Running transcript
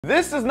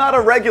This is not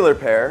a regular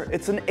pear,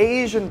 it's an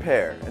Asian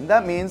pear, and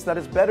that means that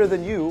it's better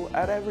than you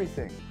at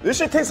everything. This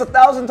shit tastes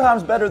 1,000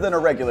 times better than a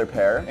regular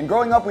pear, and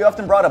growing up we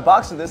often brought a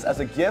box of this as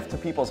a gift to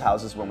people's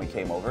houses when we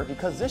came over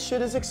because this shit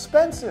is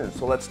expensive.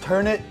 So let's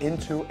turn it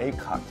into a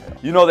cocktail.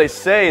 You know, they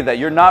say that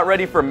you're not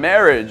ready for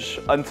marriage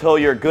until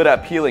you're good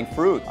at peeling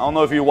fruit. I don't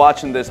know if you're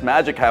watching this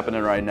magic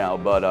happening right now,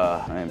 but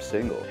I am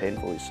single,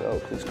 painfully so,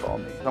 please call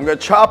me. I'm gonna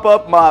chop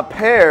up my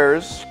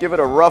pears, give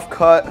it a rough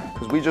cut,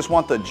 because we just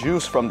want the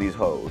juice from these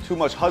hoes. Too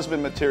much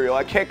husband material.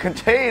 I can't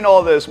contain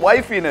all this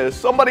wifiness.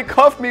 Somebody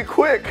cuff me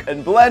quick.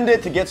 And blend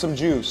it to get some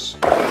juice.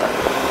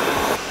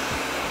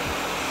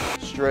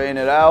 Strain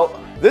it out.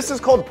 This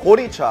is called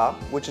poricha,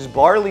 which is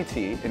barley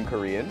tea in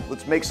Korean.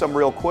 Let's make some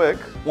real quick.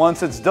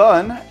 Once it's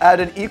done, add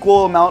an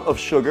equal amount of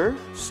sugar,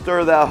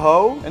 stir that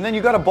hoe, and then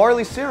you got a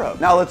barley syrup.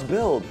 Now let's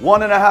build.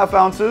 1½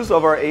 ounces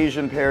of our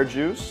Asian pear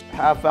juice,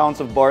 ½ ounce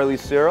of barley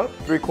syrup,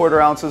 3/4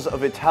 ounces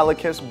of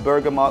Italicus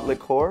bergamot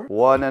liqueur,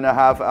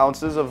 1½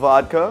 ounces of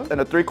vodka, and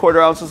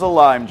 3/4 ounces of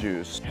lime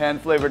juice.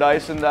 Hand-flavored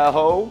ice in that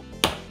hoe.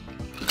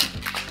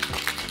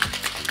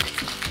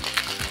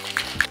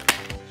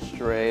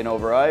 Strain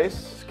over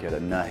ice. Get a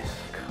nice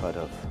cut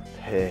of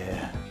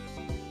pear.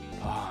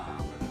 Oh,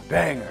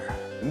 banger.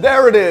 And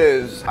there it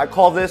is. I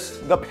call this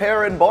the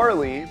pear and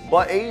barley,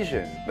 but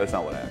Asian. That's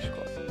not what I actually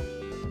call it.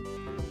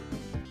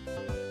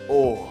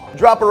 Oh.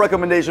 Drop a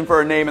recommendation for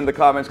a name in the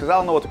comments because I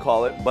don't know what to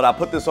call it, but I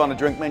put this on a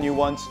drink menu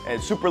once and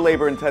it's super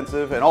labor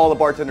intensive and all the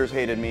bartenders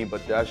hated me,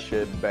 but that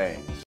shit bangs.